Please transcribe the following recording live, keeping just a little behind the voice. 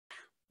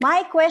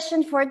My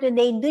question for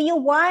today, do you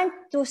want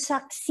to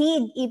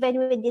succeed even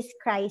with this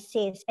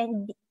crisis?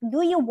 And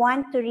do you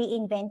want to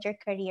reinvent your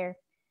career?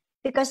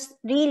 Because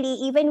really,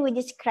 even with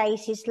this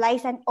crisis,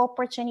 lies an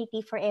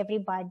opportunity for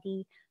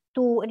everybody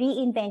to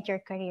reinvent your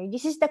career.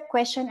 This is the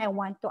question I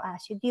want to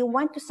ask you. Do you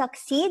want to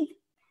succeed?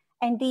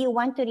 And do you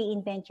want to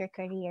reinvent your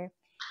career?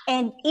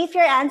 And if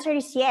your answer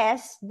is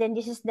yes, then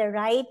this is the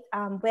right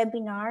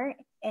webinar.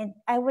 And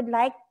I would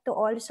like to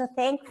also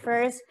thank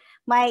first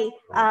my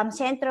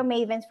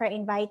CentroMavens for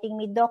inviting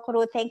me. Doc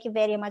Ru, thank you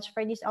very much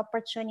for this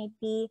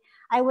opportunity.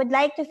 I would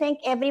like to thank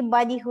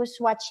everybody who's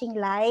watching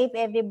live,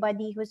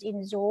 everybody who's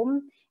in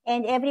Zoom,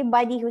 and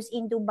everybody who's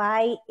in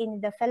Dubai, in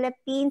the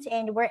Philippines,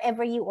 and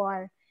wherever you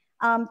are.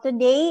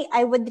 Today,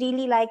 I would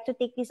really like to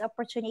take this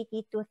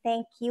opportunity to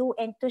thank you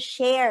and to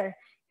share.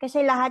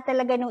 Kasi lahat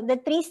talaga, the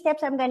 3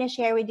 steps I'm gonna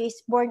share with you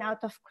is born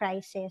out of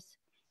crisis.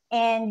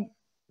 And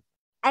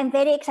I'm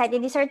very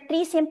excited. These are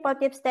 3 simple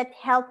tips that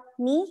help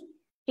me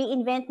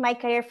reinvent my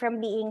career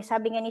from being,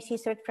 sabi nga ni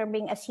Sis Ruth, from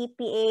being a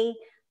CPA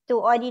to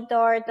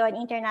auditor to an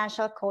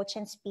international coach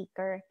and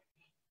speaker.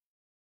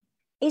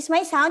 Is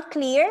my sound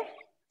clear,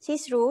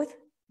 Sis Ruth?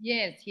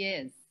 Yes,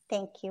 yes.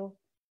 Thank you.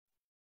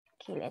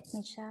 Okay, let me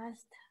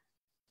just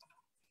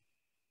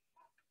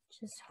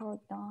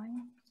hold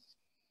on.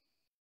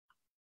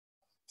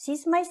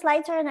 Sis, my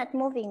slides are not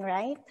moving,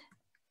 right?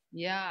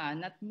 Yeah,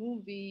 not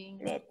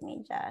moving. Let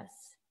me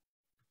just.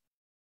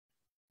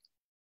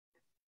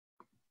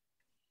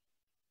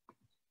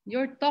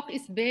 Your talk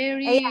is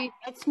very... Yeah,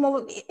 it's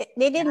move.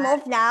 Did it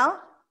move now?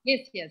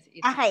 Yes, yes.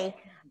 Okay.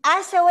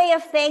 As a way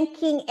of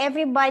thanking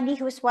everybody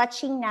who's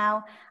watching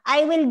now,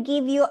 I will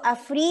give you a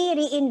free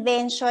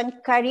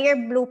reinvention career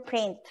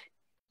blueprint.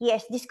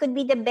 Yes, this could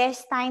be the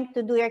best time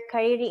to do your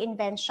career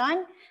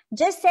reinvention.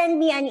 Just send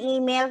me an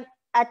email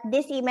at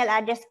this email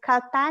address,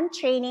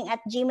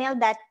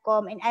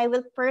 kaltantraining@gmail.com, and I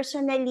will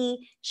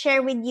personally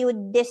share with you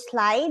these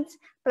slides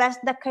plus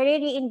the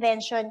career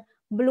reinvention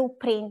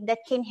blueprint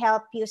that can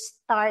help you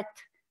start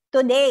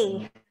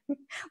today.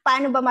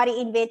 Paano ba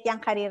ma-reinvent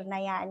yung career na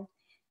yan?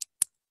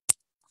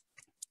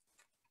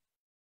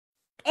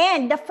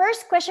 And the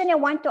first question I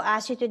want to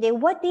ask you today,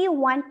 what do you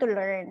want to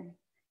learn?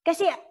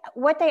 Kasi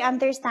what I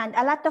understand,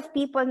 a lot of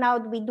people now,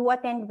 we do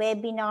attend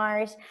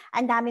webinars,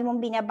 ang dami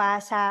mong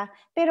binabasa,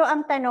 pero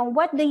ang tanong,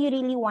 what do you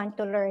really want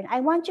to learn?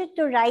 I want you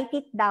to write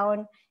it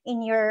down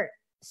in your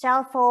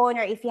cell phone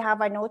or if you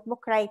have a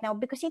notebook right now,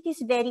 because it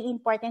is very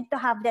important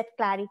to have that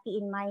clarity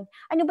in mind.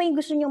 Ano ba yung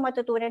gusto niyo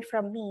matutunan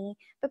from me?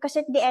 Because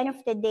at the end of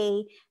the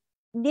day,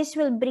 this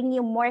will bring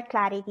you more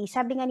clarity.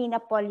 Sabi nga ni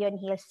Napoleon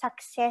Hill,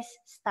 success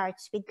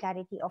starts with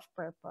clarity of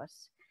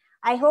purpose.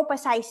 I hope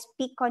as I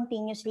speak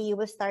continuously, you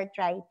will start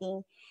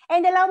writing.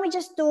 And allow me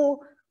just to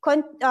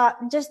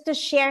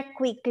share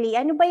quickly,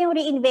 ano ba yung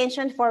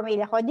reinvention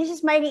formula ko? This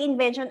is my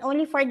reinvention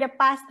only for the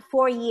past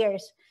 4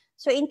 years.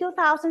 So in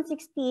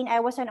 2016,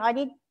 I was an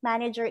audit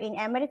manager in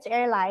Emirates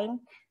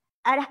Airline.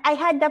 I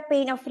had the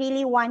pain of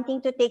really wanting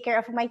to take care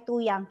of my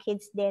 2 young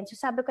kids then. So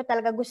sabi ko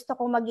talaga, gusto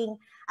ko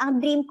ang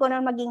dream ko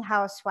na maging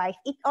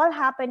housewife. It all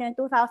happened in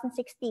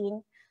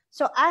 2016.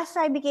 So as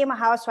I became a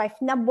housewife,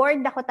 na-bored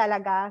ako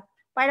talaga.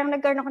 Parang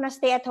nagkaroon ako ng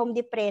stay-at-home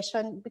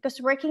depression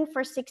because working for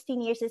 16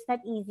 years is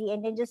not easy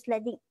and then just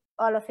letting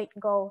all of it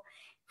go.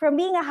 From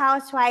being a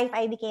housewife,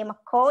 I became a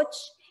coach,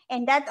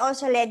 and that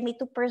also led me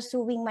to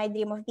pursuing my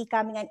dream of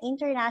becoming an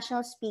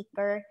international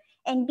speaker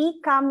and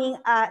becoming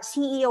a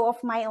CEO of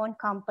my own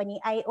company.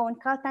 I own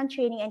Kaltan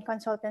Training and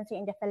Consultancy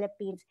in the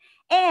Philippines.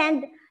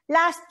 And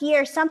last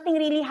year, something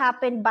really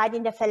happened bad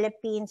in the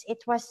Philippines.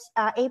 It was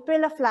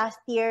April of last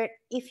year.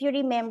 If you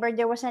remember,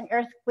 there was an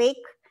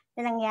earthquake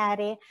na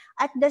nangyari.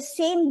 At the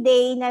same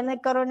day na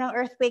nagkaroon ng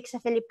earthquake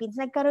sa Philippines,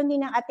 nagkaroon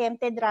din ng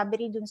attempted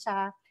robbery dun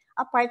sa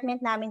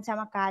apartment namin sa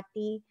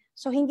Makati.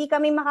 So, hindi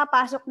kami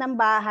makapasok ng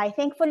bahay.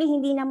 Thankfully,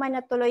 hindi naman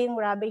natuloy yung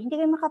robbery. Hindi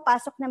kami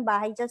makapasok ng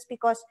bahay just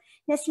because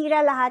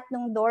nasira lahat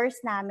ng doors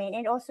namin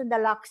and also the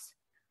locks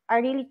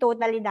are really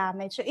totally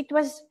damaged. So, it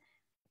was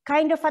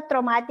kind of a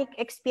traumatic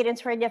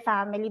experience for the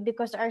family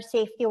because our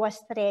safety was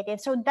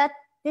threatened. So, that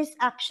is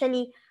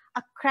actually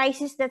a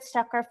crisis that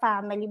struck our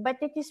family. But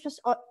it is just,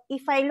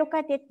 if I look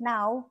at it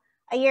now,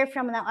 a year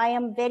from now, I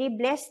am very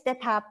blessed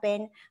that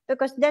happened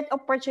because that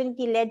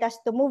opportunity led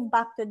us to move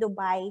back to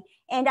Dubai.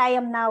 And I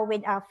am now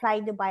with Fly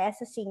Dubai as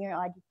a senior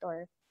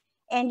auditor.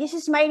 And this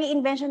is my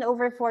reinvention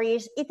over 4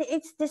 years.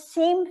 It's the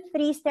same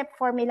 3-step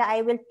formula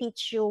I will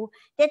teach you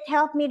that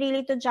helped me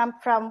really to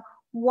jump from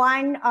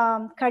one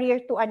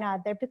career to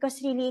another, because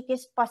really it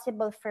is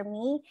possible for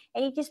me,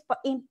 and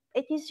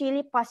it is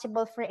really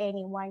possible for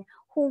anyone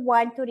who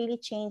want to really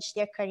change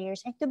their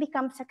careers and to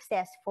become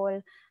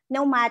successful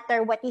no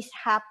matter what is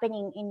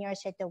happening in your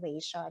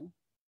situation.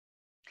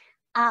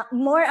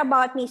 More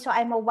about me. So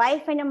I'm a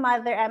wife and a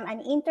mother. I'm an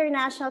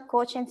international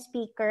coach and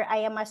speaker.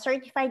 I am a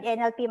certified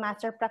NLP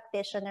master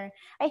practitioner.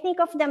 I think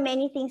of the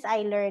many things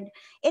I learned.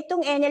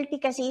 Itong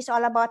NLP kasi is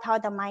all about how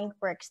the mind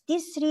works.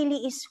 This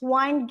really is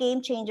one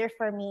game changer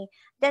for me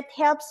that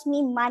helps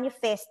me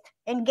manifest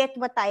and get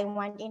what I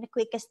want in the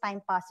quickest time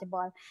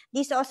possible.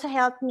 This also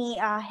helped me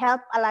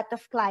help a lot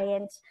of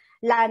clients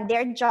land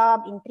their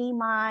job in 3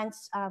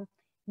 months,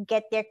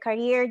 get their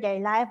career, their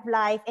life,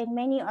 and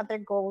many other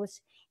goals.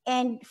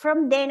 And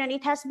from then on,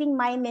 it has been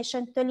my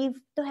mission to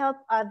help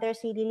others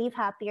really live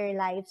happier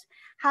lives.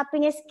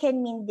 Happiness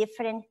can mean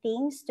different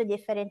things to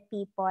different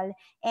people.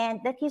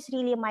 And that is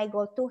really my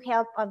goal, to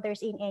help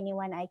others in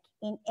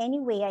in any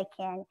way I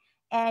can.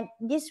 And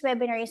this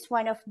webinar is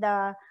one of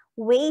the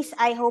ways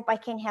I hope I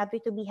can help you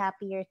to be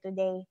happier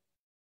today.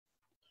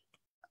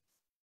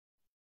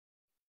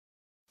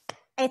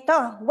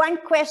 Ito, one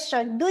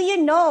question. Do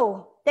you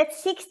know that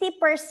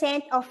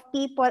 60% of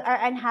people are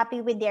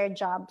unhappy with their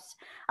jobs?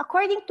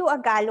 According to a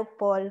Gallup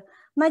poll,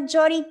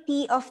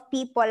 majority of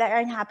people are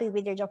unhappy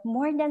with their job,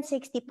 more than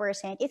 60%.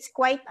 It's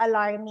quite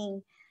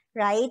alarming,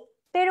 right?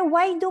 Pero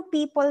why do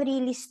people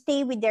really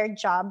stay with their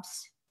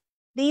jobs?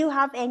 Do you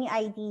have any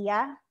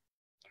idea?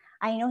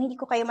 I know hindi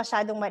ko kayo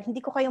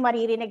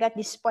maririnig at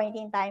this point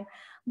in time.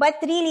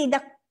 But really,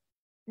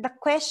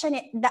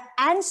 the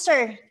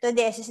answer to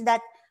this is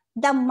that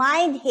the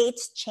mind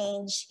hates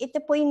change.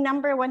 Ito po yung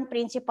number one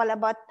principle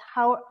about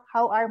how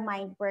our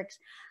mind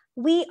works.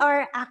 We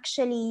are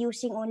actually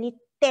using only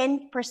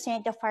 10%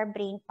 of our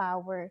brain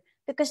power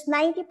because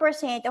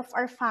 90% of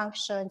our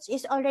functions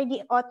is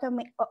already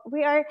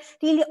we are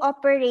really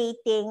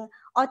operating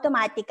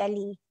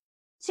automatically.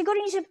 Siguro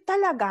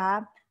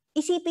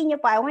isipin niyo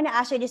pa, I want to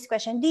ask you this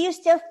question. Do you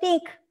still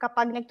think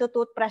kapag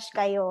nagtutoothbrush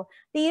kayo?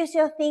 Do you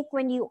still think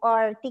when you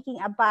are taking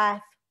a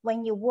bath,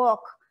 when you walk,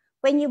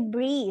 when you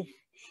breathe?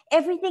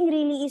 Everything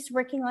really is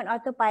working on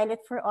autopilot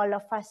for all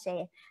of us.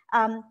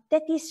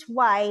 That is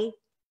why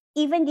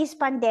even this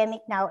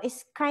pandemic now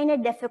is kind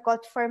of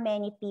difficult for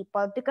many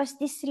people because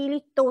this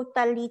really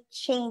totally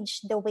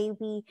changed the way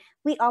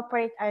we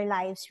operate our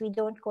lives. We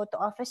don't go to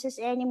offices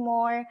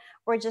anymore.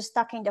 We're just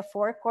stuck in the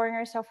four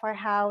corners of our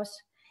house.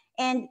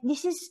 And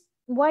this is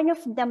one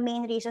of the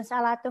main reasons a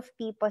lot of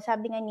people,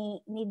 sabi nga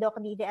ni Doc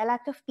Dide, a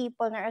lot of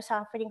people are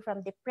suffering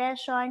from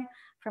depression,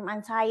 from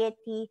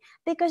anxiety,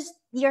 because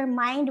your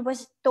mind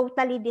was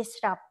totally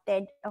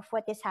disrupted of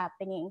what is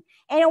happening.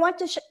 And I want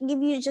to give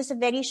you just a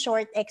very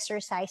short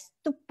exercise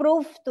to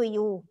prove to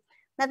you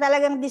na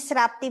talagang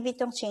disruptive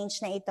itong change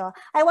na ito.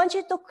 I want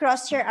you to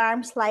cross your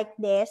arms like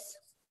this.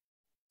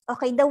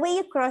 Okay, the way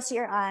you cross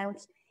your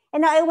arms.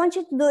 And now I want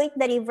you to do it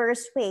the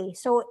reverse way.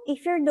 So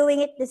if you're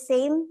doing it the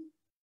same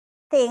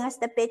thing as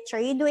the picture,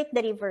 you do it the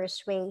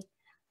reverse way.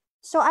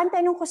 So, ang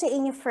tanong ko sa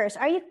inyo first,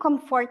 are you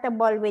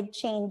comfortable with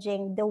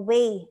changing the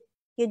way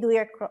you do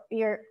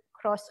your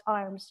cross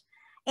arms?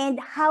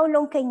 And how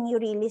long can you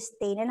really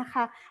stay na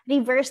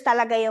naka-reverse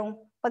talaga yung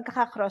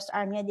pagkaka-cross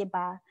arm niya, di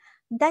ba?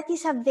 That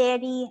is a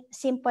very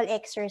simple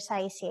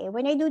exercise.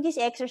 When I do this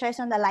exercise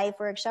on the live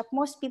workshop,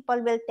 most people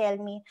will tell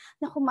me,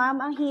 naku ma'am,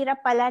 ang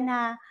hirap pala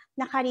na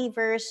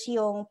naka-reverse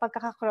yung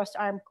pagkaka-cross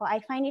arm ko. I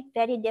find it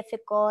very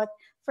difficult.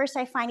 First,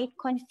 I find it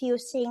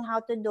confusing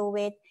how to do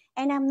it.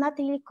 And I'm not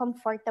really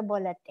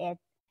comfortable at it.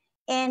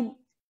 And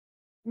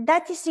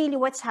that is really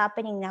what's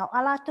happening now.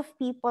 A lot of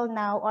people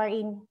now are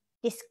in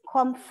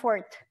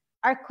discomfort,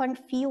 are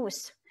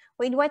confused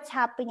with what's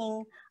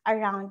happening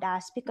around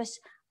us because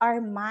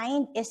our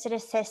mind is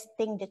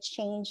resisting the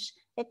change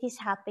that is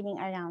happening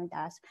around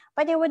us.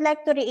 But I would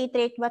like to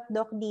reiterate what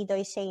Doc Dido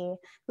is saying.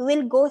 We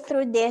will go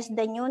through this.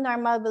 The new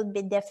normal will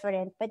be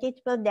different, but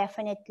it will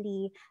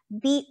definitely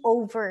be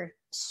over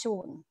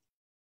soon.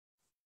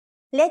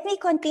 Let me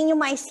continue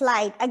my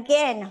slide.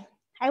 Again,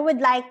 I would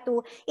like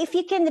to, if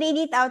you can read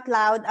it out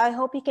loud, I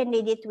hope you can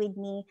read it with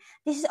me.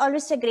 This is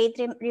always a great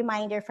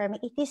reminder for me.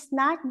 It is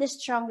not the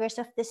strongest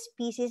of the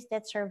species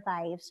that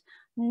survives,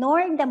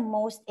 nor the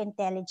most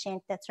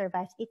intelligent that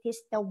survives. It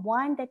is the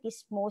one that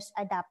is most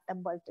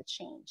adaptable to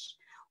change.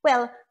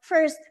 Well,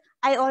 first,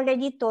 I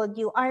already told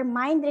you, our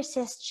mind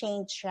resists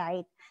change,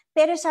 right?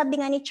 Pero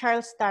sabi nga ni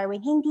Charles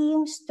Darwin, hindi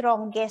yung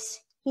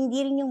strongest,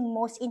 hindi rin yung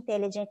most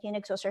intelligent yung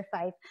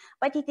nagsusurvive,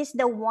 but it is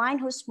the one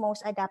who's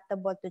most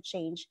adaptable to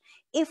change.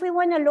 If we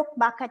want to look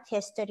back at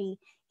history,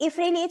 if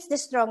really it's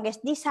the strongest,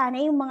 di sana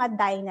yung mga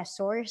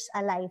dinosaurs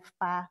alive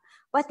pa.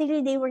 But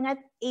really, they were not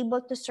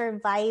able to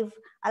survive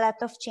a lot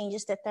of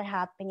changes that are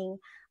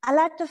happening. A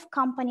lot of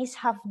companies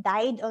have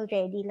died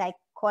already, like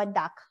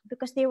Kodak,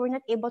 because they were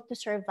not able to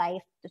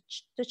survive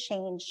to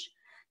change.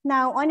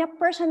 Now, on a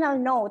personal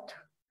note,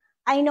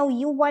 I know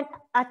you want,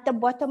 at the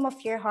bottom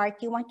of your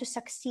heart, you want to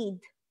succeed.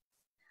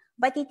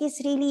 But it is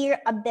really your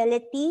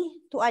ability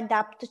to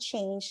adapt to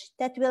change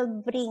that will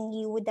bring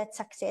you that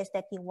success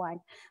that you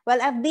want. Well,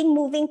 I've been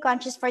moving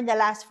countries for the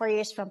last 4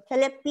 years, from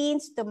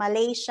Philippines to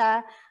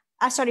Malaysia.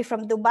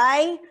 From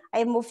Dubai.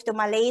 I moved to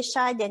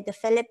Malaysia, then to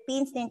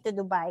Philippines, then to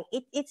Dubai.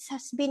 It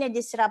has been a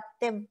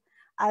disruptive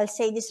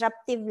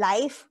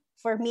life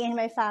for me and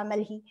my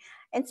family.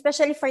 and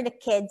especially for the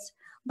kids.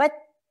 But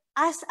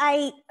as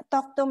I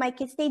talk to my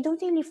kids, they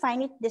don't really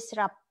find it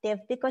disruptive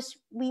because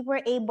we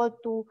were able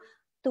to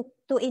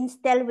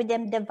instill with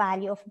them the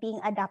value of being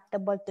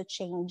adaptable to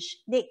change.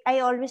 I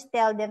always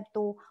tell them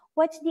to,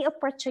 what's the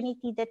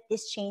opportunity that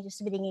this change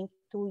is bringing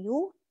to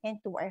you and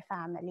to our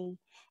family?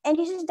 And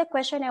this is the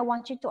question I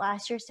want you to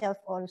ask yourself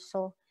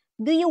also.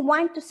 Do you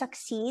want to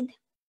succeed?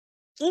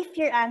 If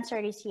your answer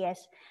is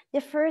yes,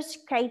 the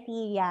first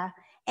criteria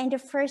and the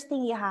first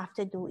thing you have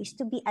to do is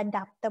to be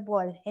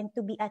adaptable and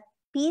to be at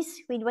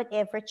peace with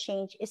whatever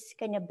change is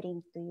going to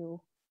bring to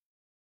you.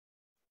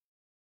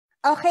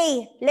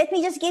 Okay, let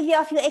me just give you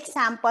a few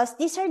examples.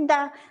 These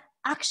are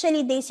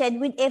actually, they said,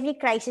 with every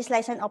crisis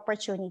lies an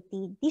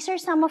opportunity. These are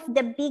some of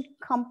the big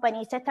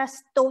companies that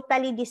has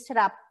totally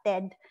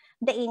disrupted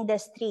the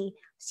industry.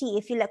 See,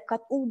 if you look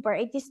at Uber,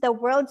 it is the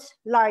world's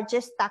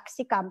largest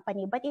taxi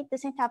company, but it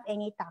doesn't have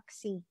any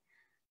taxi.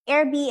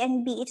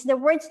 Airbnb, it's the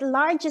world's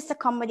largest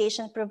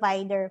accommodation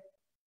provider,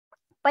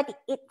 but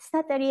it's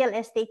not a real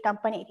estate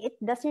company. It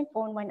doesn't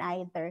own one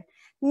either.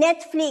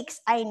 Netflix,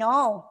 I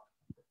know.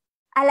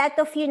 A lot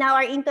of you now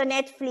are into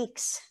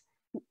Netflix.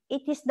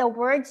 It is the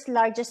world's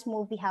largest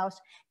movie house,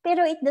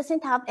 pero it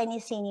doesn't have any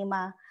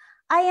cinema.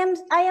 I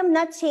am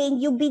not saying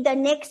you be the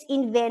next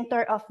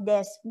inventor of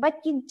this, but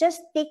you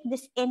just take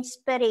this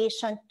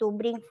inspiration to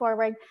bring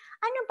forward,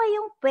 ano ba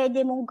yung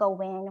pwede mong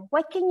gawin?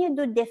 What can you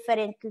do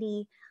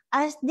differently?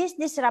 As this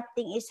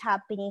disrupting is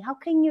happening, how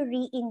can you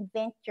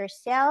reinvent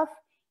yourself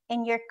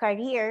and your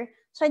career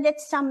so that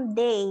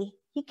someday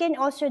you can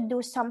also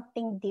do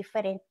something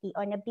differently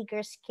on a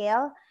bigger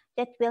scale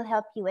that will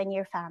help you and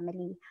your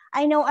family?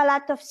 I know a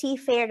lot of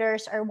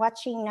seafarers are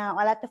watching now,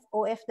 a lot of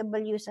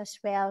OFWs as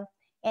well,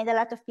 and a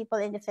lot of people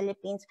in the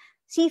Philippines.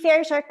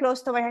 Seafarers are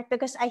close to my heart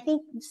because I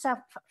think sa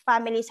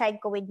family side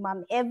ko with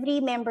mom, every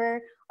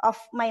member of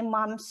my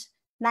mom's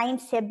 9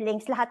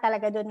 siblings, lahat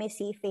talaga doon may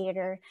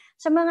seafarer.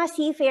 Sa mga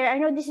seafarer, I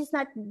know this is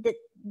not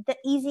the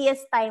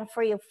easiest time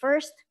for you.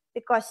 First,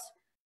 because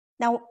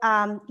now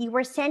you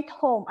were sent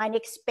home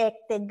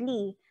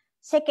unexpectedly.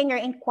 Second,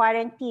 you're in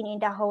quarantine in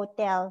the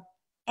hotel.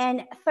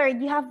 And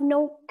third, you have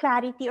no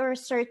clarity or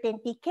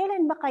certainty.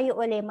 Kailan ba kayo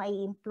uli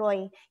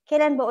mai-employ?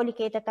 Kailan ba uli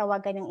kayo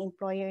tatawagan ng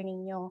employer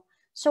ninyo?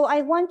 So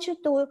I want you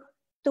to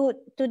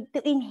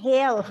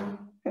inhale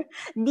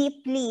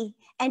deeply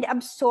and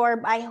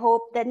absorb, I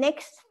hope, the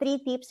next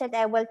 3 tips that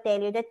I will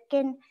tell you that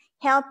can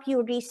help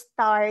you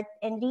restart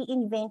and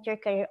reinvent your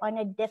career on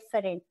a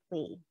different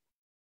way.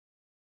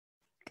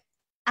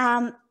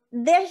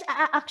 There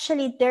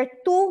are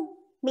 2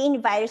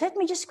 main virus. Let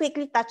me just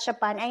quickly touch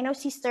upon. I know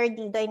Sister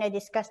Didoy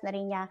na-discuss na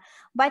rin niya.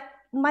 But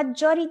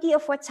majority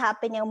of what's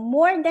happening,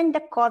 more than the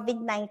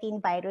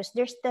COVID-19 virus,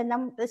 there's the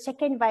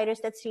second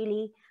virus that's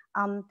really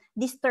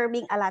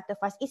disturbing a lot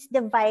of us. It's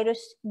the virus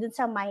dun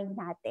sa mind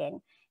natin.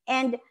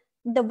 And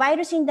the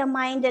virus in the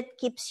mind that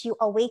keeps you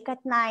awake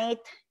at night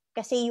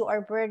kasi you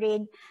are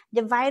worried.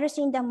 The virus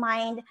in the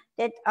mind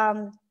that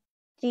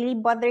really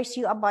bothers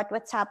you about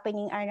what's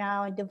happening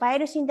around. The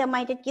virus in the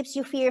mind that keeps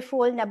you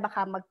fearful na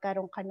baka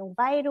magkaroon ka ng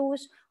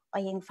virus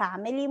o yung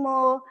family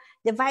mo.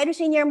 The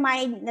virus in your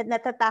mind na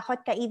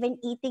natatakot ka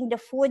even eating the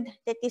food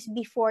that is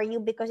before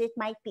you because it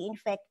might be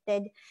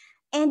infected.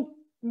 And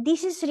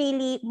this is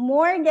really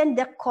more than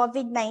the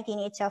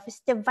COVID-19 itself.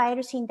 It's the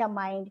virus in the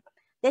mind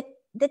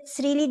that's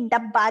really the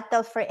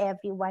battle for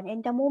everyone.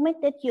 And the moment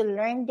that you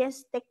learn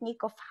this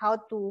technique of how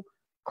to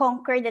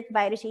conquer that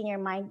virus in your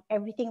mind,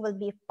 everything will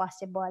be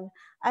possible.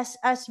 As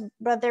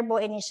Brother Bo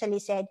initially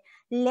said,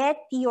 let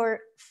your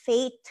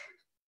faith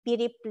be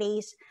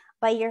replaced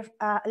by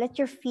let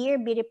your fear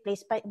be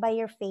replaced by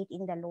your faith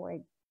in the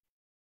Lord.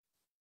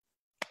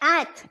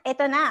 At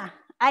eto na,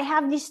 I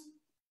have this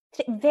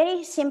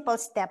very simple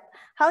step.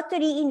 How to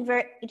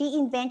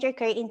reinvent your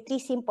career in 3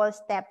 simple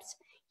steps.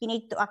 You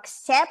need to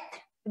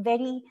accept,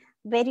 very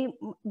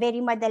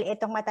madali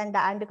itong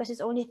matandaan because it's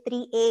only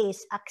 3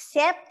 A's.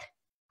 Accept,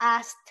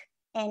 ask,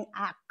 and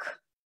act.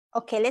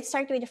 Okay, let's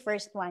start with the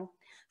first one.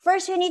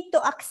 First, you need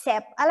to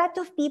accept. A lot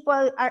of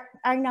people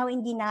are now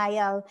in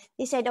denial.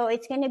 They said, oh,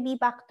 it's going to be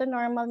back to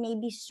normal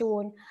maybe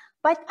soon.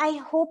 But I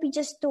hope you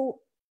just to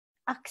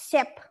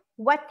accept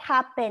what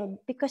happened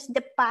because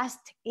the past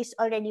is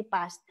already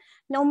past.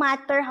 No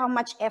matter how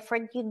much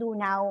effort you do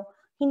now,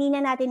 hindi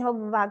na natin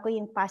mababago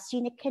yung past.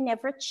 You can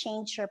never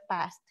change your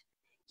past.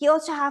 You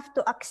also have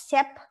to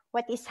accept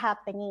what is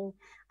happening.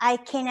 I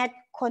cannot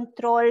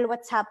control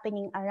what's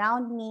happening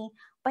around me,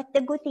 but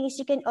the good thing is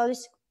you can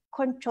always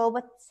control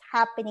what's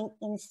happening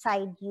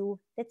inside you.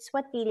 That's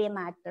what really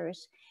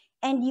matters.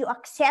 And you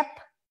accept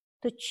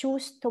to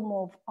choose to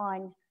move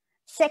on.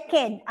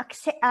 Second,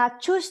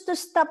 choose to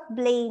stop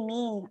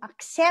blaming.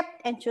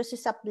 Accept and choose to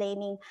stop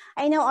blaming.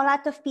 I know a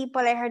lot of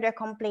people I heard are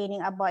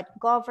complaining about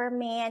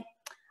government,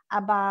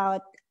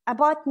 about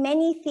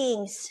many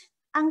things.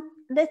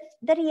 The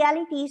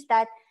reality is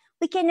that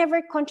we can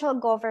never control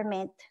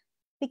government.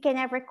 We can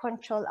never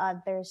control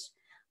others.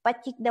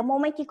 But the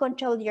moment you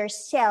control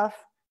yourself,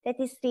 that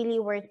is really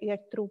where your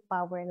true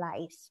power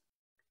lies.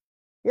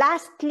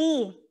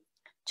 Lastly,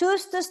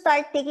 Choose to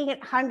start taking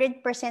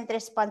 100%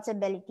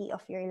 responsibility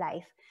of your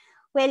life.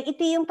 Well,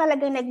 ito yung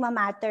talagang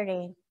nagmamatter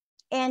eh.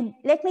 And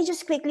let me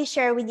just quickly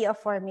share with you a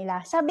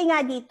formula. Sabi nga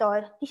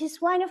dito, this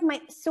is one of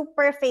my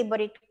super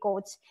favorite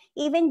quotes.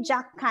 Even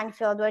Jack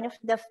Canfield, one of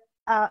the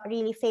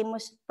really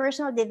famous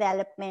personal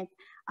development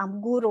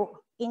guru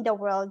in the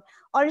world,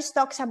 always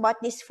talks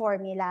about this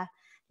formula.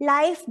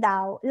 Life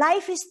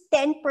is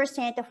 10%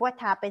 of what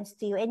happens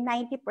to you and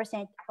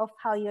 90% of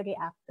how you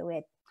react to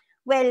it.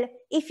 Well,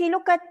 if you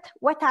look at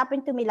what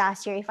happened to me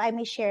last year, if I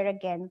may share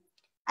again,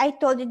 I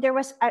told you there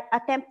was an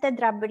attempted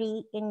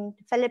robbery in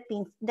the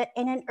Philippines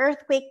and an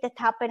earthquake that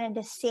happened on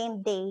the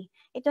same day.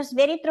 It was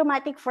very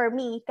traumatic for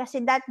me kasi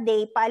that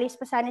day, paalis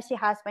pa sana si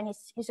husband,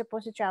 he's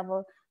supposed to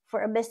travel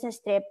for a business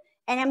trip,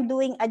 and I'm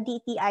doing a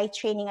DTI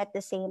training at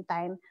the same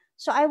time.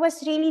 So I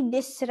was really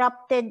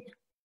disrupted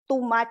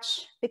too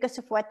much because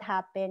of what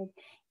happened.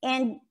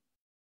 And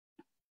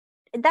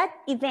that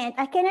event,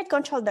 I cannot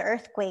control the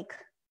earthquake.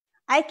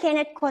 I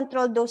cannot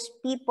control those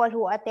people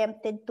who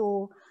attempted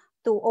to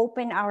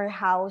open our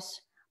house,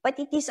 but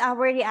it is our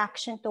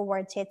reaction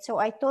towards it. So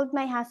I told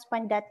my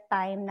husband that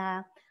time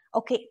na,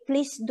 okay,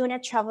 please do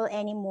not travel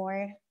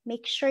anymore.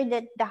 Make sure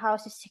that the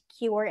house is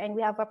secure and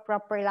we have a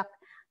proper lock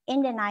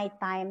in the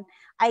nighttime.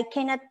 I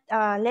cannot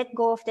let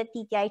go of the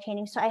TTI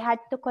training, so I had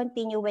to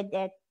continue with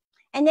it.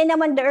 And then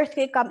naman the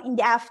earthquake come in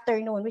the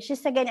afternoon, which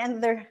is again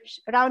another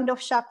round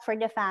of shock for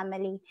the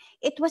family.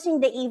 It was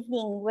in the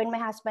evening when my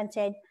husband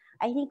said,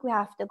 I think we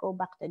have to go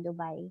back to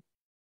Dubai.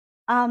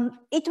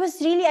 It was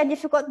really a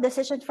difficult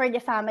decision for the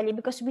family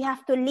because we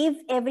have to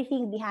leave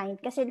everything behind.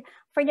 Because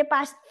for the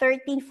past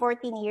 13,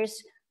 14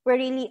 years, we're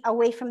really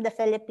away from the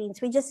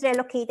Philippines. We just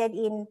relocated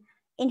in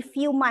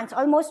few months,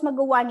 almost mag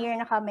 1 year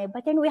na kami.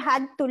 But then we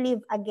had to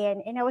leave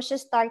again. And I was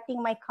just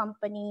starting my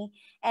company.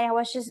 And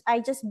I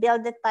just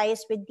built the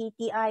ties with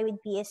DTI, with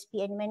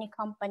PSP, and many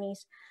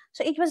companies.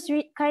 So it was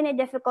kind of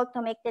difficult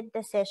to make that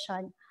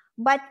decision.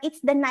 But it's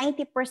the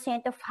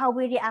 90% of how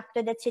we react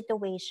to that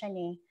situation.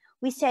 Eh.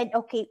 We said,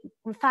 okay,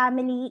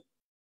 family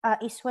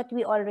is what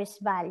we always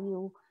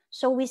value.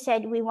 So we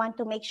said we want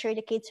to make sure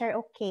the kids are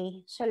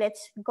okay. So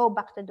let's go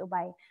back to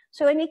Dubai.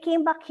 So when we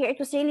came back here, it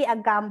was really a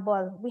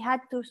gamble. We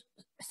had to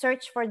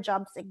search for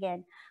jobs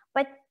again.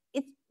 But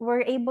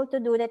we're able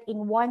to do that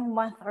in 1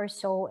 month or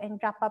so and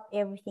wrap up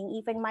everything.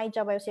 Even my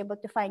job, I was able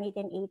to find it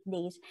in 8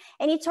 days.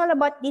 And it's all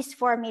about this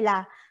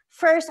formula.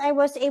 First, I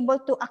was able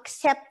to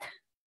accept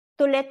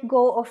to let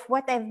go of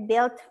what I've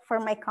built for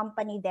my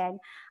company then.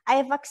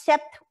 I've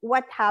accepted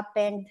what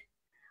happened.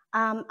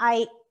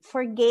 I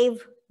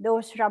forgave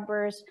those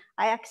robbers.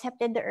 I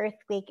accepted the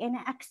earthquake and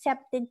I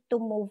accepted to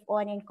move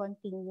on and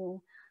continue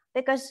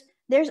because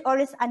there's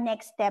always a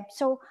next step.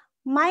 So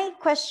my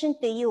question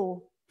to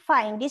you,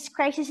 fine, this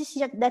crisis is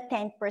just the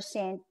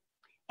 10%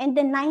 and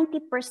the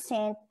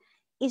 90%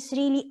 is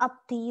really up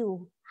to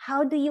you.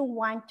 How do you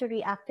want to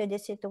react to the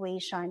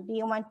situation? Do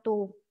you want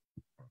to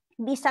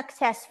be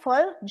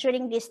successful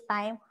during this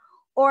time,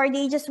 or do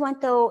you just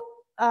want to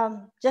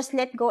just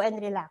let go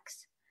and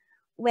relax?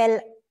 Well,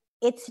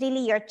 it's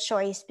really your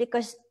choice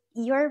because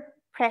your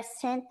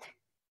present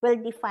will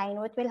define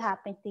what will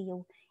happen to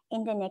you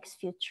in the next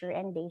future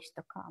and days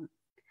to come.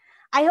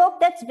 I hope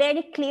that's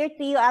very clear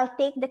to you. I'll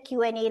take the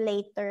Q&A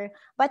later,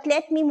 but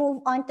let me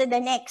move on to the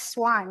next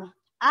one.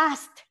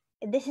 Asked,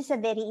 this is a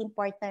very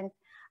important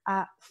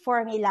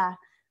formula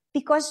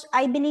because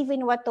I believe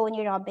in what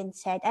Tony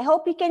Robbins said. I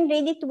hope you can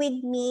read it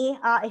with me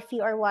if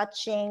you are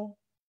watching.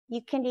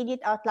 You can read it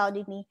out loud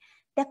with me.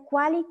 The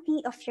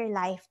quality of your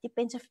life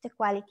depends on the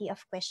quality of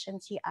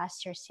questions you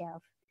ask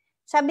yourself.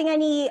 Sabi nga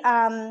ni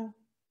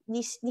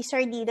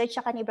Sir Dido at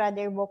saka ni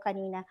Brother Bo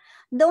kanina,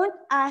 don't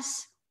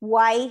ask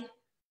why,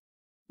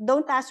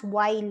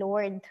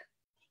 Lord.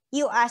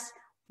 You ask,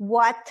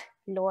 what,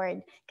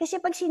 Lord? Kasi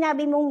pag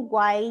sinabi mong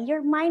why,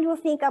 your mind will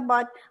think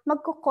about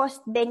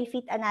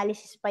magko-cost-benefit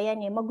analysis pa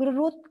yan eh.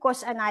 Mag-root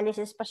cause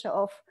analysis pa siya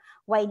of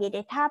why did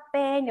it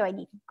happen, why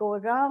did it go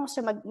wrong.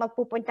 So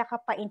magpupunta ka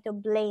pa into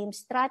blame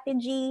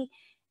strategy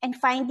and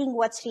finding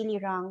what's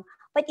really wrong.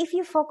 But if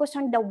you focus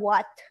on the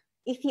what,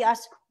 if you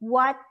ask,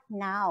 what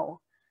now?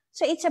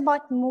 So it's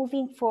about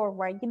moving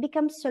forward. You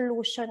become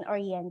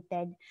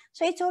solution-oriented.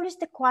 So it's always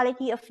the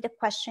quality of the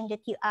question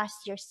that you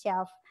ask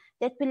yourself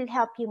that will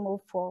help you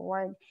move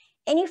forward.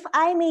 And if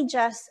I may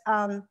just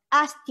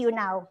ask you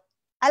now,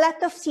 a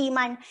lot of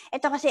seaman,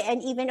 ito kasi,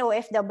 and even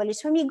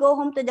OFWs, when we go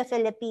home to the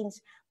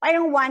Philippines,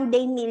 parang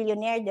one-day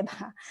millionaire, di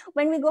ba?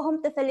 When we go home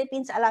to the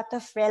Philippines, a lot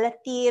of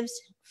relatives,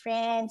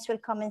 friends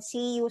will come and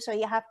see you, so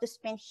you have to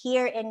spend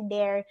here and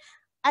there.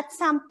 At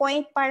some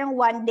point, parang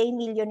one-day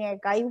millionaire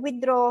ka, you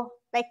withdraw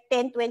like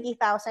 10, 20,000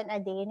 a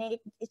day, and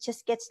it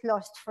just gets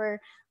lost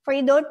for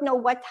you don't know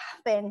what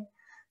happened.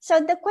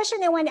 So the question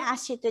I want to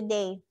ask you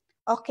today,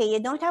 okay, you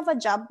don't have a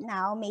job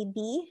now,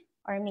 maybe,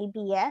 or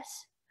maybe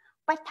yes,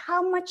 but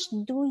how much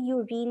do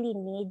you really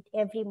need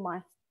every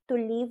month to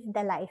live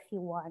the life you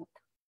want?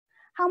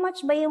 How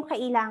much ba yung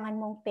kailangan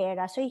mong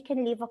pera so you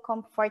can live a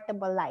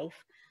comfortable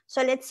life?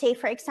 So let's say,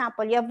 for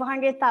example, you have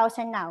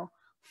 100,000 now.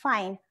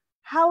 Fine.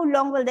 how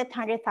long will that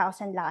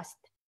 100,000 last?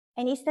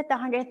 And is that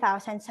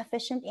 100,000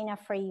 sufficient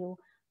enough for you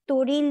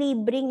to really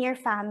bring your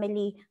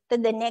family to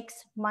the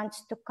next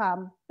months to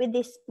come with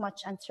this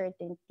much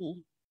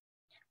uncertainty?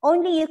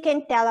 Only you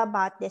can tell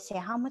about this.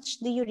 How much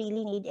do you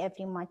really need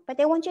every month? But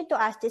I want you to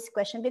ask this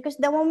question because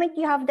the moment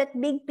you have that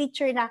big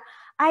picture na,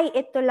 ay,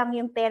 ito lang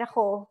yung pera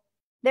ko,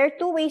 there are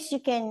two ways you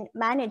can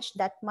manage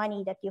that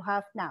money that you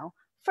have now.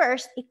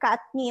 First, i-cut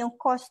niyo yung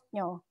cost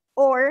nyo.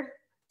 Or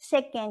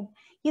second,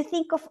 you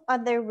think of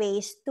other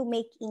ways to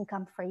make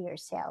income for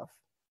yourself.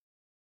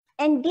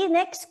 And the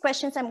next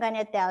questions I'm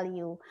gonna tell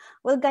you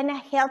will gonna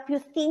help you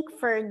think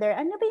further.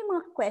 Ano ba yung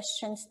mga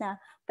questions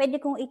na pwede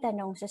kong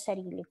itanong sa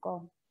sarili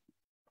ko?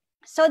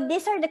 So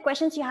these are the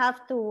questions you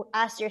have to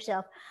ask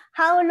yourself.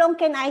 How long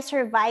can I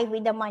survive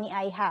with the money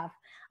I have?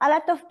 A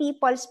lot of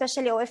people,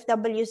 especially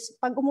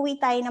OFWs, pag umuwi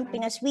tayo ng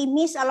Pinas, we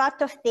miss a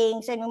lot of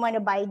things and we want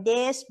to buy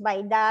this,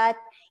 buy that,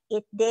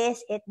 eat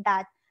this, eat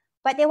that.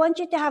 But I want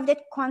you to have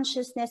that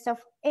consciousness of,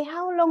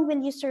 how long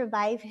will you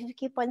survive if you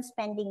keep on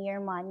spending your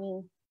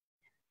money?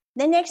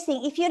 The next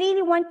thing, if you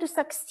really want to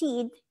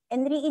succeed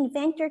and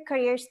reinvent your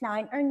careers now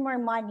and earn more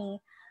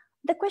money,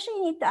 the question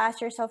you need to ask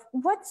yourself,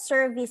 what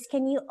service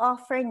can you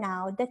offer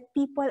now that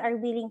people are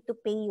willing to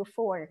pay you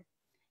for?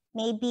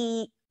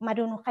 Maybe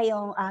marunong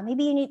kayong,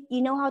 maybe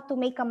you know how to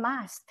make a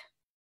mask.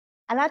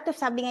 A lot of,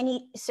 sabi nga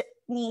ni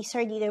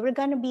Sir Dito, we're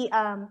gonna be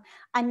a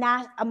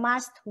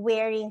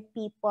mask-wearing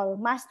people,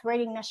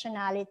 mask-wearing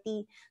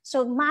nationality.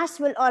 So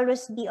mask will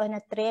always be on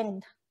a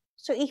trend.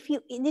 So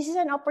this is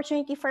an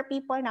opportunity for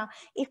people now.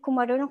 If kung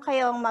marunong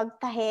kayong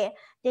magtahe,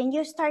 then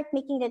you start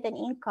making that an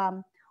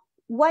income.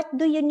 What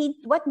do you need?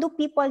 What do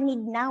people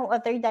need now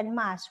other than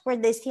masks? Where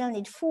they still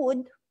need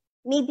food?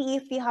 Maybe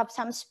if you have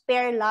some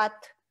spare lot,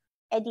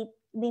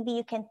 maybe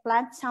you can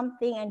plant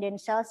something and then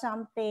sell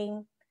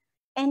something.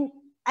 And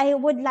I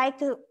would like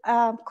to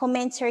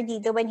commend Sir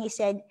Dido when he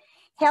said,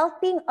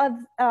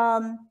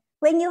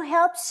 when you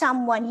help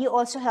someone, you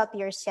also help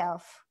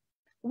yourself.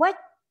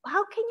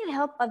 How can you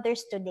help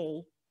others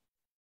today?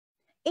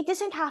 It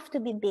doesn't have to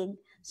be big.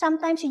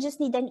 Sometimes you just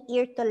need an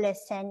ear to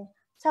listen.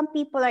 Some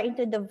people are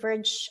into the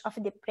verge of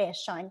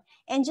depression,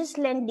 and just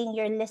lending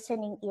your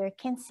listening ear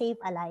can save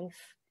a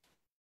life.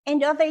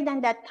 And other than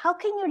that, how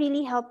can you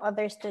really help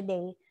others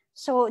today?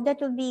 So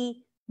that will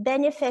be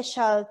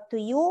beneficial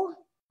to you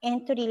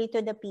and to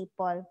the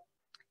people.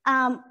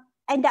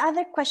 And the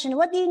other question,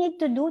 what do you need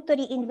to do to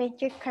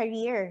reinvent your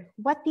career?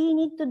 What do you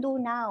need to do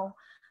now?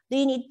 Do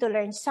you need to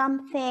learn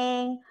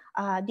something?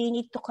 Do you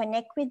need to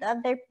connect with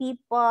other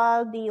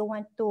people? Do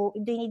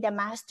you need a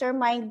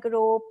mastermind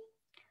group?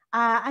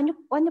 Ano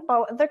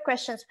pa? Other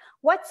questions.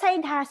 What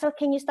side hustle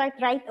can you start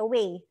right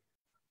away?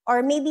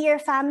 Or maybe your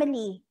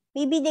family.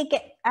 Maybe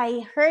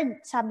I heard,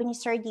 sabi ni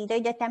Sir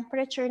Dito, the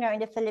temperature now in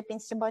the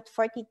Philippines is about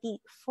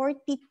 42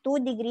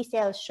 degrees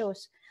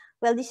Celsius.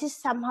 Well, this is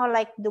somehow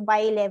like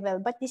Dubai level,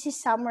 but this is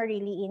summer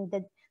really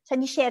sa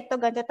disyerto,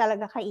 ganito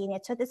talaga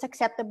kainit. So it's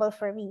acceptable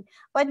for me.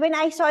 But when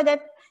I saw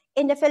that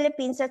in the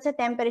Philippines, that's a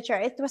temperature,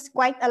 it was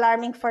quite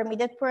alarming for me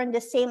that we're on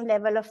the same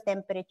level of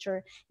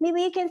temperature.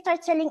 Maybe you can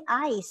start selling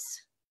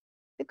ice.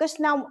 Because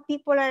now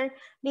people are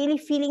really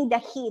feeling the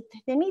heat.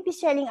 Then maybe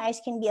selling ice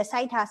can be a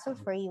side hustle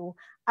for you.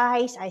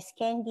 Ice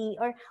candy,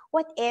 or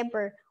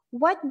whatever.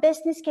 What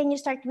business can you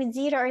start with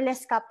zero or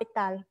less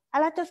capital? A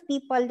lot of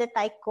people that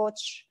I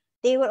coach,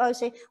 they will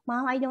also say,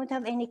 Mom, I don't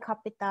have any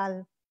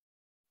capital.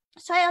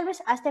 So I always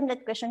ask them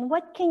that question,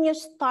 what can you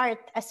start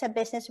as a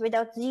business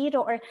without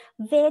zero or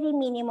very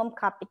minimum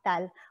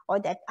capital? Or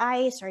that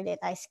ice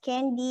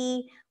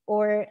candy,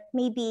 or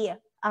maybe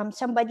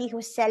somebody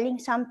who's selling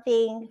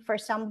something for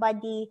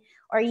somebody,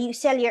 or you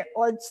sell your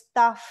old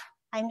stuff.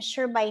 I'm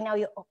sure by now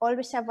you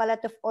always have a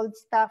lot of old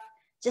stuff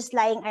just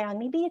lying around.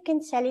 Maybe you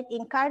can sell it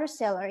in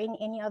carousel or in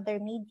any other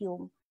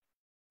medium.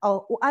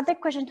 Oh, other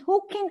question,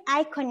 who can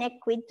I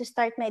connect with to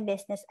start my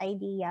business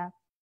idea?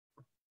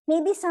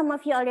 Maybe some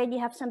of you already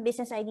have some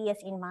business ideas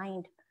in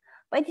mind,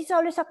 but it's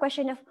always a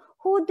question of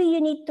who do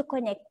you need to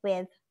connect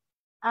with?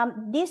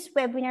 This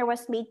webinar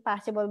was made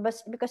possible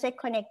because I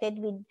connected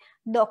with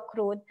Doc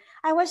Ruth.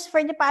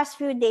 For the past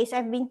few days,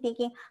 I've been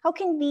thinking, how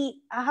can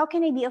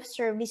I be of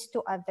service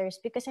to others?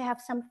 Because I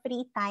have some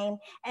free time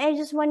and I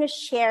just want to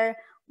share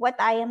what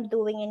I am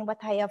doing and what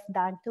I have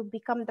done to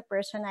become the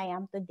person I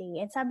am today.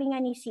 And sabi nga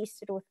ni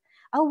Sis Ruth,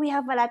 we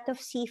have a lot of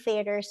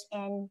seafarers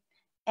and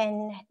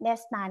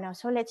Nest Nano,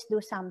 so let's do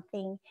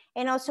something.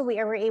 And also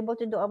we were able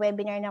to do a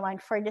webinar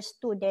naman for the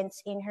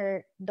students in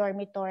her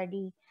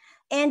dormitory.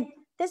 And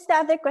that's the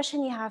other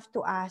question you have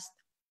to ask.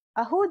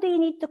 Who do you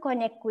need to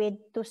connect with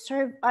to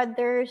serve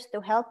others, to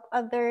help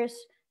others,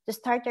 to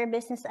start your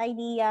business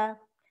idea?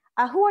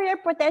 Who are your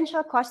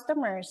potential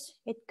customers?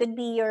 It could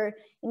be your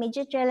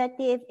immediate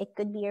relative, it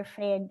could be your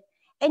friend.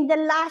 And the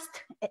last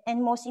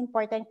and most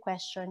important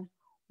question,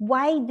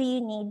 why do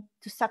you need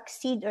to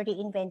succeed or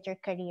reinvent your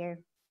career?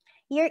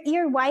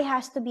 Your why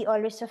has to be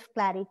always of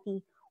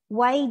clarity.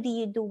 Why do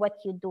you do what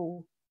you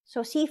do?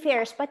 So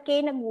seafarers, ba't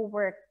kayo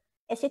nag-work?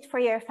 Is it for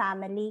your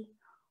family?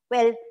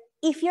 Well,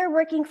 if you're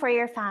working for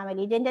your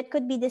family, then that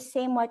could be the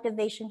same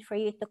motivation for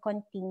you to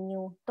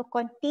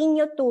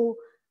continue to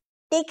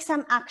take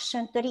some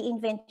action to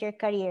reinvent your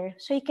career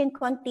so you can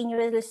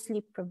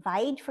continuously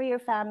provide for your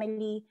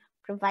family,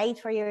 provide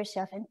for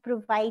yourself, and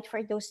provide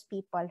for those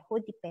people who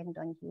depend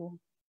on you.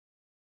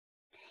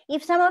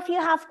 If some of you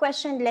have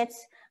questions,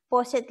 let's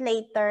post it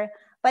later.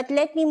 But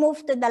let me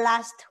move to the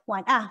last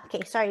one.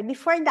 Okay, sorry.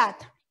 Before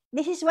that,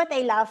 this is what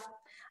I love.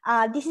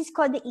 This is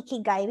called the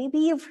Ikigai. Maybe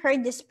you've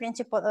heard this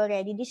principle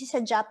already. This is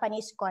a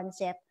Japanese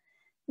concept.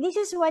 This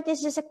is what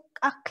is just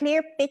a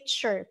clear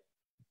picture.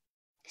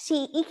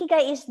 See,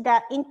 Ikigai is the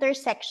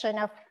intersection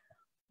of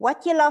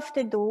what you love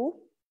to do,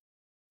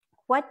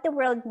 what the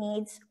world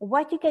needs,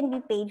 what you can be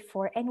paid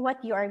for, and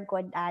what you are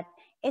good at.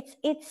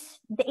 It's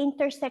the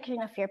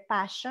intersection of your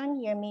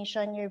passion, your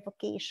mission, your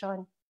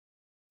vocation,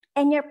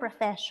 and your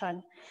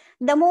profession.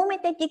 The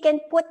moment that you can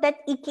put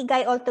that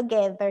Ikigai all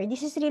together,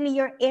 this is really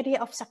your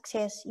area of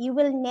success. You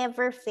will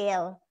never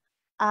fail.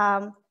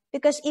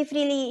 Because if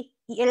really,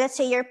 let's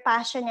say you're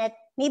passionate,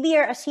 maybe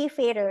you're a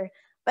seafarer,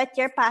 but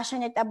you're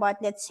passionate about,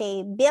 let's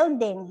say,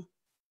 building,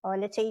 or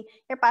let's say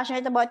you're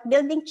passionate about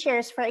building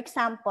chairs, for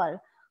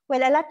example.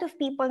 Well, a lot of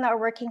people now are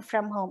working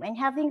from home, and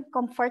having a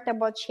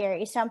comfortable chair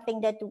is something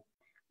that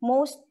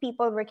most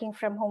people working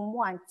from home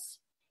wants.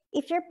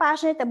 If you're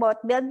passionate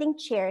about building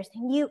chairs,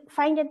 you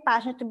find it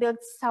passionate to build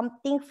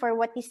something for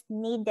what is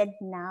needed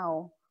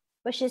now,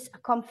 which is a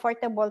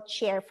comfortable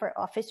chair for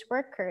office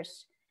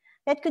workers.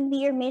 That could be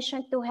your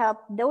mission to help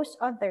those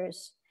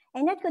others.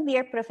 And that could be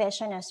your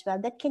profession as well.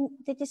 That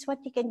is what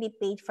you can be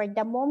paid for.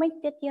 The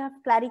moment that you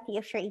have clarity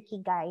of your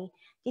Ikigai,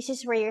 this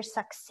is where your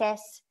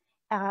success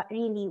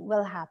really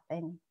will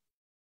happen.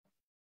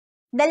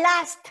 The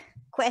last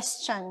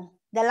question,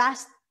 the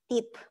last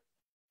tip,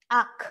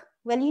 act.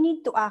 Well, you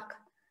need to act.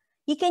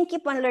 You can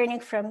keep on learning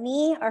from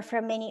me or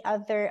from many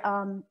other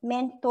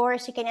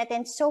mentors. You can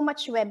attend so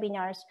much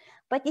webinars.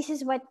 But this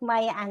is what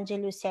Maya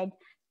Angelou said,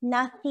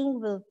 nothing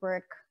will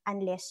work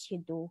unless you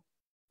do.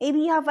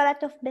 Maybe you have a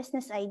lot of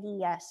business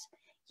ideas.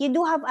 You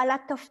do have a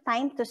lot of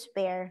time to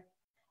spare.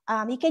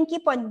 You can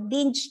keep on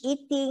binge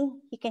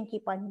eating. You can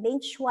keep on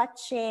binge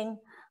watching.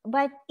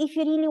 But if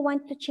you really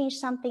want to change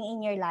something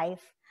in your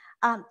life,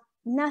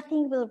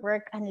 nothing will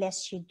work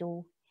unless you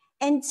do.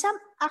 And some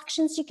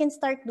actions you can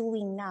start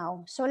doing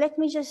now. So let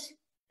me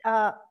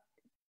I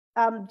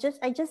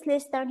just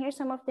list down here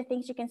some of the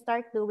things you can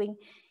start doing.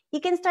 You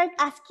can start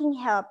asking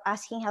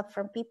help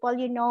from people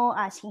you know,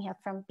 asking help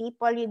from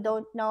people you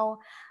don't know.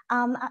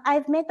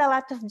 I've met a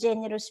lot of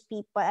generous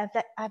people.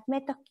 I've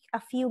met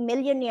a few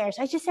millionaires.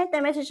 I just sent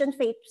a message on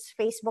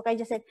Facebook. I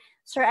just said,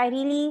 sir, I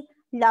really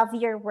love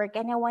your work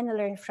and I want to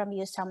learn from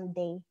you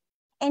someday.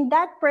 And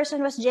that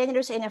person was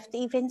generous enough to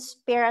even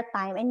spare a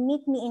time and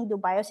meet me in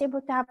Dubai. I was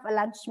able to have a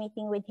lunch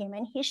meeting with him.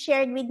 And he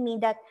shared with me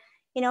that,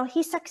 you know,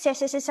 his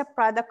successes is a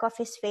product of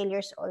his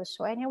failures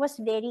also. And I was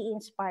very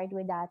inspired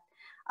with that.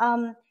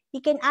 You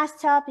can ask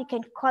help. You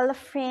can call a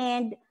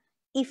friend.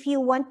 If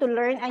you want to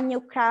learn a new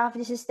craft,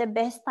 this is the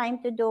best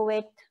time to do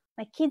it.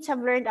 My kids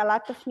have learned a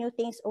lot of new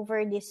things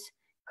over this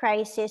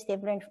crisis.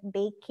 They've learned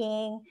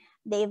baking.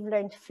 They've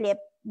learned flip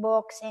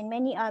books and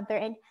many other.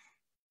 And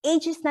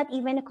age is not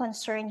even a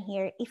concern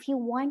here. If you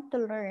want to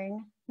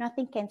learn,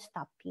 nothing can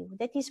stop you.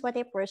 That is what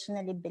I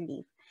personally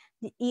believe.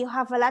 You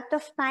have a lot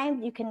of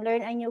time. You can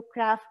learn a new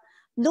craft.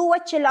 Do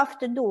what you love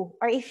to do.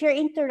 Or if you're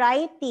into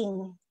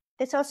writing,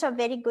 that's also a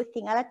very good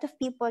thing. A lot of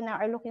people now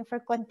are looking for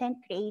content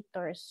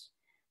creators.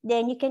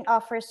 Then you can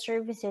offer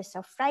services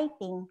of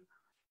writing.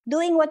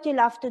 Doing what you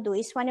love to do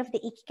is one of the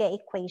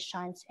Ikigai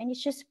equations. And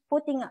it's just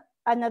putting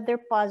another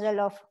puzzle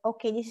of,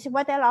 okay, this is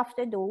what I love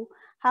to do.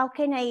 How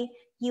can I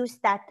use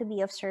that to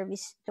be of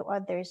service to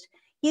others?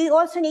 You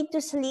also need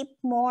to sleep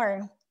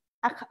more.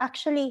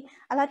 Actually,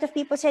 a lot of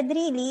people said,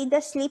 really,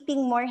 does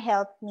sleeping more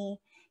help me?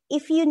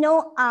 If you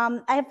know,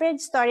 I've read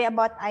story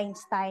about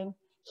Einstein.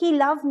 He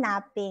loved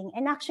napping,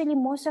 and actually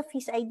most of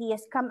his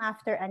ideas come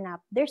after a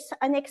nap. There's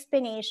an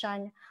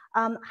explanation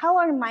how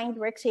our mind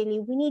works really.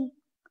 We need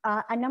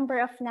a number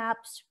of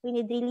naps. We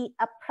need really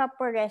a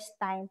proper rest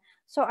time.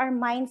 So our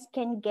minds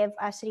can give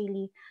us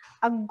really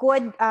a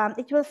good,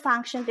 it will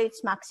function to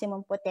its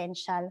maximum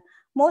potential.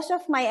 Most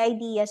of my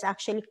ideas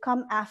actually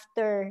come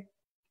after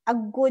a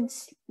good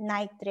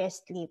night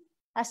rest sleep.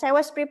 As I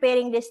was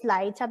preparing this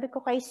slide, sabi ko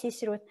kay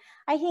Sis Ruth,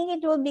 I think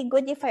it will be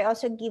good if I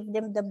also give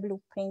them the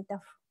blueprint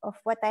of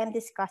what I'm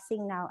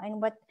discussing now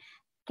and what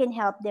can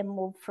help them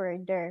move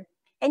further.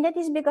 And that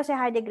is because I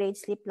had a great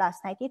sleep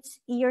last night. It's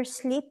your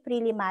sleep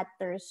really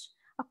matters.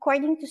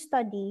 According to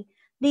study,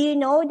 do you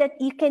know that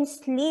you can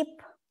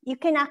sleep, you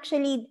can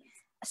actually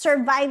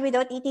survive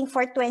without eating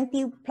for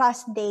 20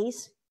 plus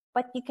days,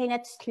 but you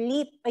cannot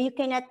sleep, or you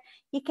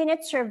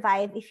cannot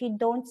survive if you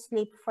don't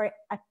sleep for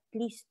at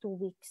least 2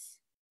 weeks.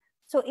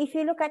 So if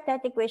you look at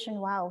that equation,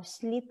 wow,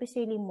 sleep is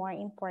really more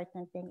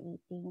important than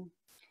eating.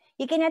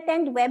 You can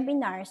attend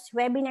webinars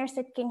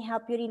that can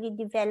help you really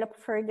develop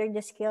further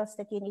the skills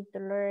that you need to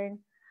learn.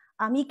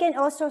 You can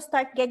also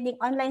start getting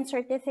online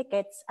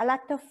certificates. A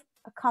lot of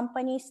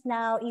companies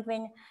now,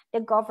 even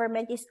the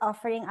government is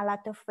offering a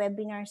lot of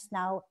webinars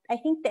now. I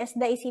think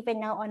TESDA is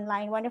even now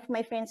online. One of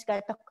my friends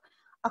got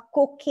a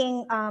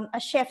cooking, a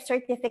chef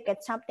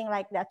certificate, something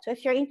like that. So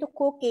if you're into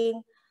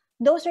cooking,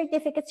 those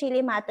certificates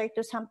really matter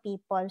to some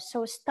people.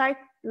 So start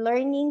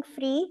learning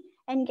free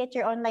and get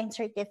your online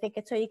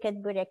certificate so you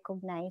can be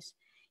recognized.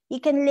 You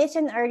can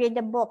listen or read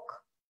a book.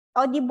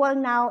 Audible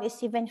now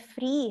is even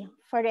free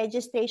for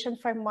registration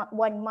for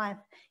 1 month.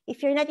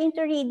 If you're not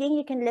into reading,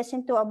 you can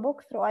listen to a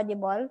book through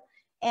Audible,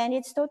 and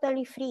it's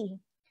totally free.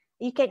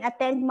 You can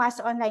attend mass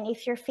online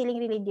if you're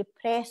feeling really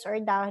depressed or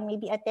down.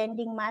 Maybe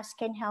attending mass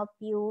can help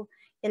you.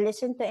 You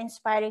listen to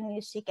inspiring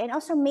music and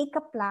also make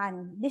a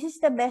plan. This is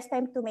the best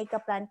time to make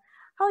a plan.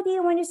 How do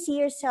you want to see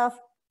yourself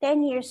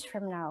 10 years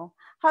from now?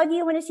 How do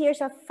you want to see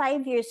yourself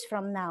 5 years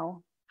from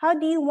now? How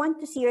do you want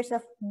to see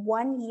yourself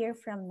 1 year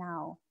from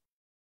now?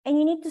 And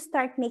you need to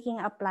start making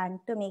a plan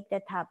to make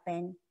that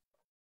happen.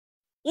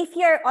 If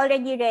you're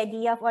already ready,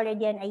 you have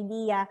already an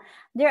idea,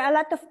 there are a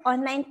lot of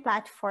online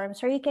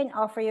platforms where you can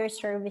offer your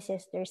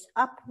services. There's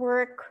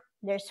Upwork,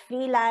 there's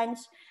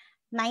Freelance,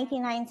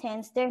 99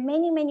 cents. There are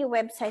many, many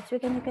websites where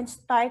you can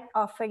start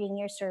offering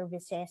your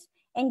services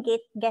and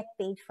get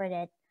paid for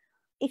that.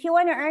 If you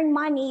want to earn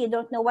money, you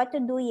don't know what to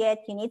do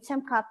yet, you need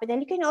some capital,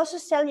 you can also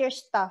sell your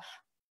stuff.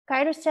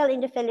 Carousel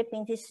in the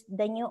Philippines is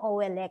the new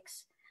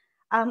OLX.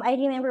 I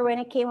remember when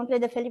I came up to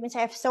the Philippines,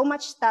 I have so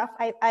much stuff.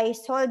 I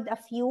sold a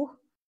few.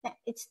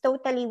 It's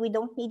totally, we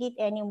don't need it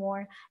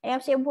anymore. And I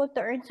was able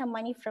to earn some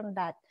money from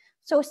that.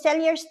 So sell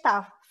your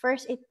stuff.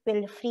 First, it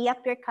will free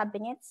up your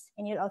cabinets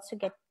and you'll also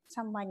get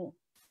some money.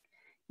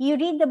 You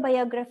read the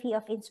biography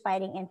of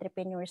inspiring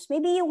entrepreneurs.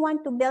 Maybe you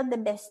want to build the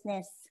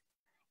business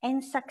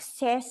and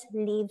success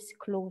leaves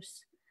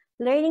clues.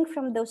 Learning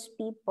from those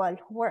people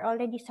who were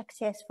already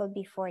successful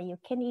before you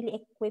can really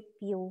equip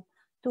you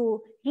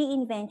to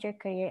reinvent your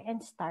career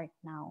and start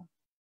now.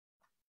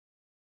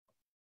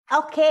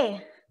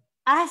 Okay,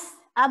 as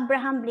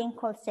Abraham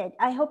Lincoln said,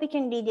 I hope you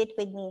can read it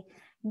with me.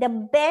 The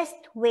best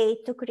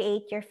way to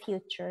create your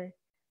future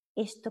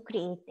is to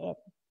create it.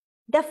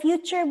 The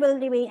future will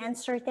remain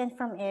uncertain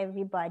from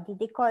everybody.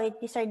 They call it,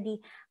 these are the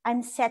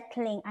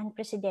unsettling,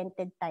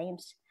 unprecedented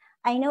times.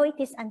 I know it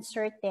is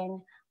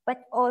uncertain,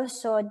 but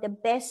also the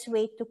best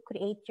way to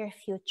create your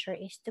future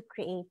is to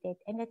create it.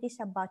 And that is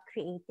about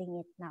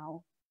creating it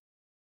now.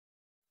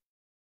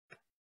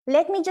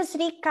 Let me just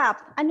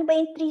recap. Ano ba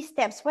yung 3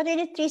 steps? What are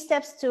the 3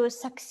 steps to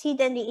succeed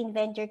and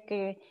reinvent your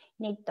career? You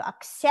need to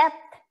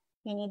accept.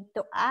 You need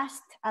to ask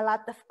a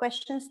lot of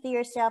questions to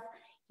yourself.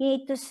 You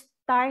need to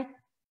start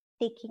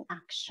taking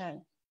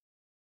action.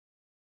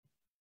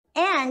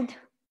 And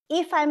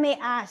if I may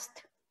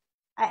ask,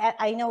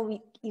 I know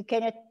you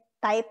cannot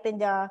type in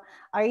the,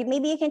 or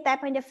maybe you can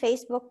type on the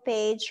Facebook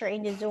page or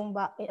in the Zoom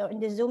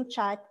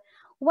chat.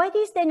 What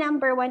is the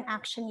number 1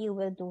 action you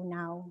will do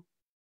now?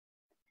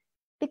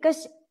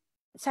 Because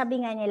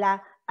sabi nga nila,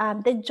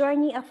 the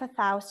journey of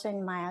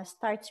 1,000 miles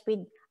starts with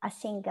a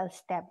single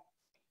step.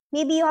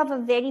 Maybe you have a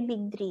very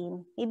big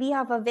dream. Maybe you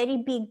have a very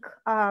big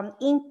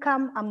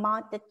income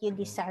amount that you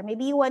desire.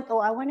 Maybe you want,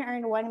 I want to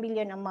earn 1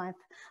 million a month.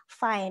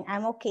 Fine,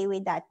 I'm okay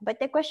with that. But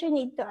the question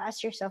you need to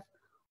ask yourself,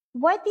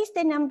 what is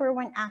the number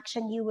 1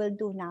 action you will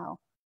do now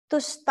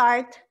to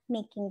start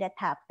making that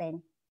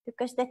happen?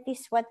 Because that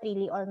is what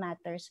really all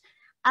matters.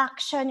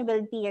 Action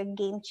will be your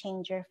game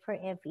changer for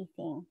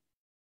everything.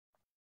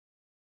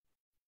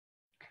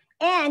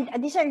 And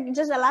these are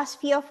just the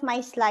last few of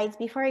my slides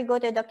before I go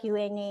to the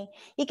Q&A.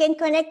 You can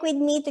connect with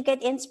me to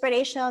get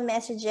inspirational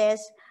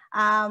messages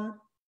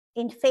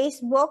in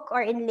Facebook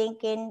or in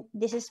LinkedIn.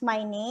 This is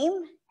my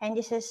name and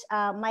this is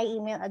my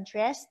email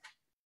address.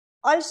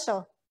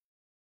 Also,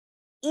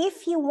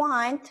 if you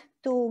want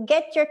to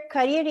get your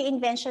career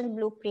reinvention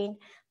blueprint,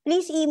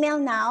 please email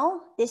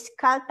now, this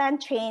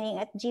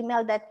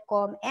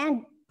caltantraining@gmail.com,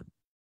 and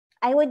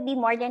I would be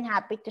more than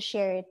happy to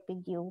share it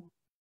with you.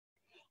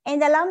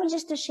 And allow me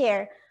just to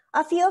share,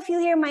 a few of you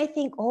here might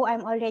think,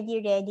 I'm already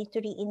ready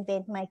to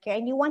reinvent my career,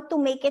 and you want to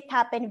make it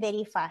happen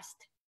very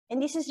fast.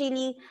 And this is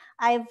really,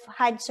 I've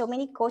had so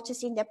many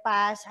coaches in the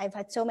past, I've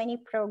had so many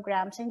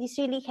programs, and this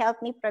really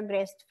helped me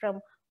progress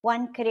from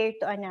one career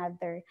to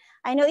another.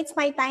 I know it's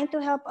my time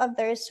to help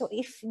others, so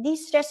if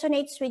this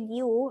resonates with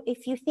you,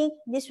 if you think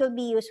this will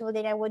be useful,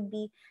 then I would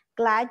be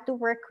glad to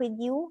work with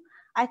you.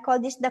 I call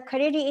this the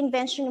Career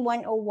Reinvention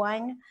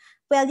 101.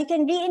 Well, you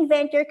can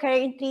reinvent your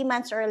career in 3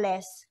 months or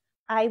less.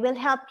 I will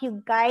help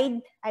you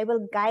guide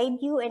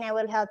you, and I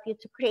will help you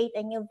to create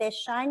a new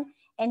vision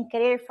and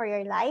career for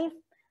your life.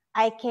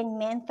 I can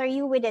mentor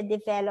you with a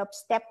developed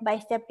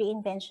step-by-step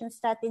reinvention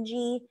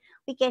strategy.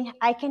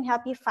 I can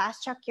help you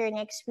fast track your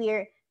next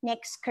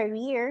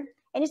career.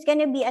 And it's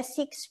gonna be a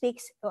 6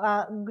 weeks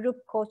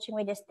group coaching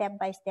with a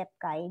step-by-step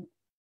guide.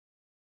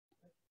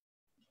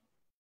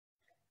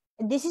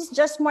 This is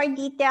just more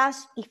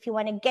details. If you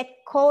want to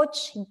get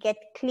coached, get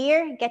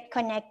clear, get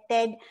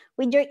connected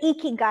with your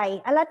ikigai.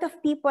 A lot of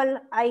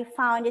people I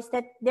found is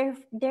that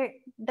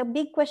the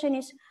big question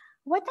is,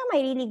 what am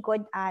I really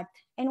good at?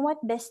 And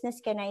what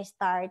business can I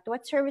start?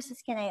 What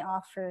services can I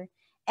offer?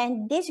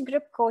 And this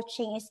group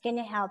coaching is going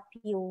to help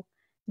you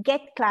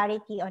get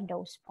clarity on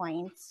those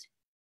points.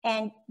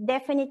 And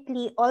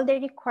definitely all the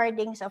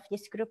recordings of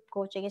this group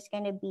coaching is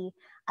going to be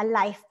a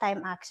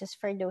lifetime access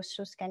for those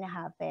who's going to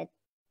have it.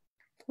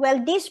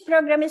 Well, this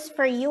program is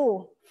for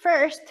you.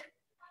 First,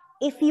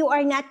 if you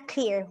are not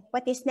clear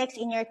what is next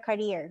in your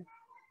career,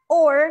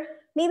 or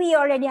maybe you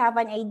already have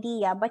an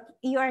idea, but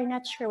you are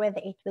not sure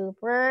whether it will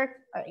work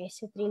or is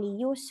it really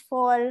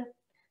useful.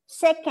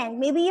 Second,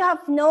 maybe you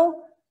have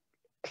no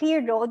clear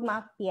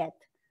roadmap yet,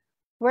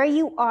 where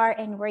you are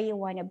and where you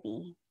want to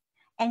be.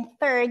 And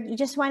third, you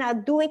just want to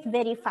do it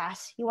very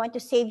fast. You want to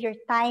save your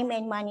time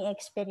and money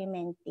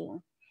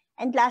experimenting.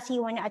 And lastly,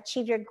 you want to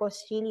achieve your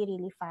goals really,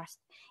 really fast.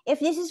 If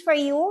this is for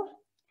you,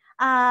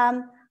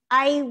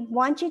 I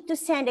want you to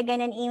send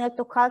again an email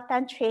to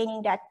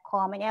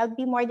caltantraining.com, and I'll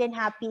be more than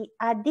happy.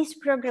 This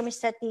program is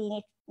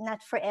certainly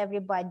not for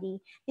everybody.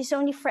 It's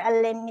only for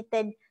a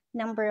limited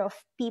number of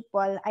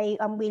people I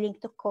am willing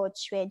to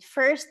coach with.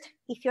 First,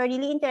 if you're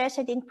really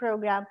interested in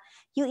program,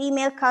 you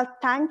email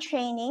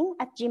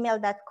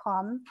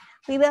caltantraining@gmail.com.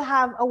 We will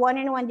have a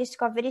one-on-one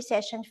discovery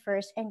session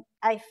first, and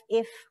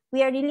if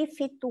we are really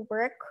fit to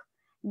work,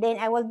 then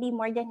I will be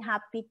more than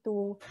happy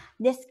to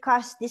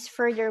discuss this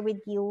further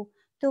with you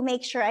to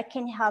make sure I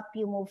can help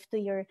you move to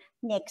your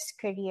next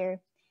career.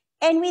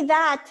 And with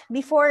that,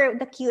 before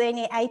the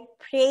Q&A, I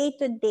pray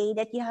today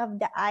that you have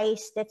the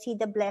eyes that see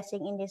the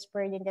blessing in this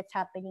burden that's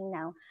happening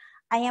now.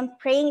 I am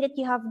praying that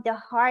you have the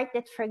heart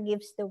that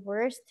forgives the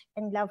worst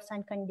and loves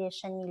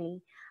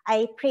unconditionally.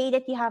 I pray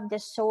that you have the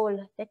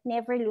soul that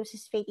never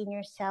loses faith in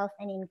yourself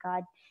and in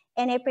God.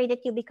 And I pray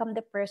that you become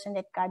the person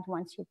that God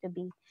wants you to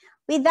be.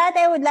 With that,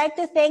 I would like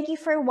to thank you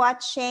for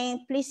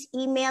watching. Please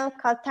email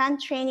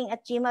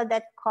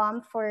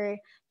caltantraining@gmail.com for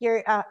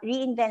your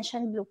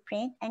reinvention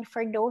blueprint and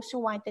for those who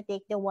want to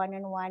take the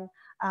one-on-one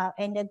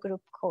and the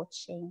group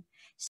coaching.